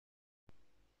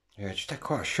Yeah, just had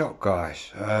quite a shock,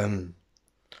 guys. I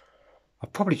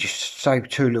probably just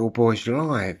saved two little boys'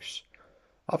 lives.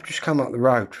 I've just come up the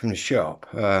road from the shop,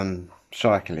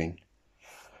 cycling.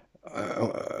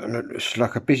 And it's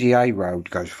like a busy A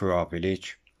road goes through our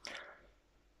village.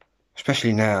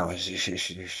 Especially now,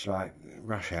 it's like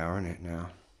rush hour, isn't it,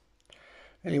 now?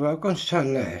 Anyway, I've gone to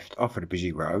turn left off of the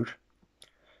busy road.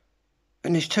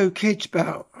 And there's two kids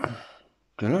about, I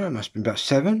don't know, it must have been about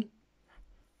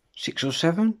 6 or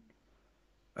 7.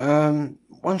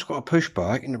 One's got a push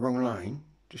bike in the wrong lane,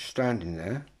 just standing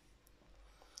there.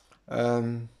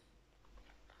 And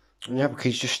the other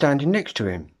kid's just standing next to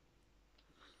him.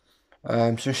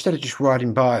 So instead of just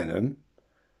riding by them,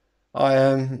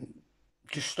 I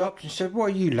just stopped and said, "What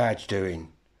are you lads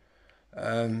doing?"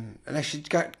 And they said,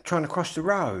 "Trying to cross the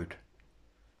road."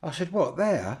 I said, "What,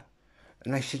 there?"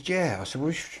 And they said, "Yeah." I said,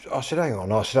 I said, "Hang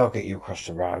on." I said, "I'll get you across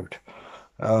the road."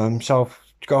 So I've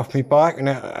got off my bike and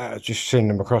I just seen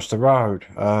them across the road.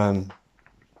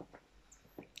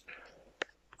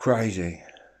 Crazy.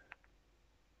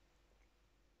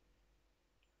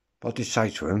 But I did say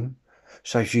to them,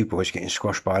 "Saves you boys getting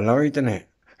squashed by a lorry, doesn't it?"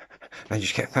 They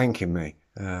just kept thanking me.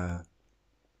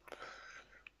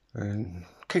 And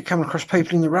keep coming across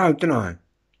people in the road, don't I?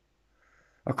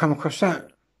 I've come across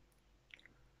that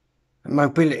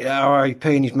mobility, RAP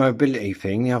and his mobility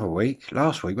thing the other week,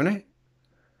 last week, wasn't it?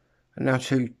 And now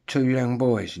two young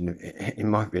boys in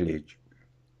my village.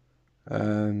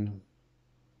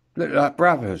 Look like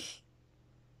brothers.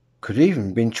 Could even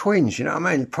have been twins, you know what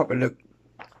I mean? Proper looked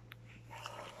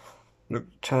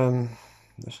the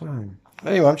same.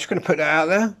 Anyway, I'm just going to put that out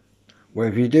there.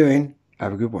 Whatever you're doing,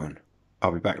 have a good one.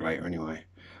 I'll be back later anyway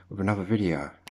with another video.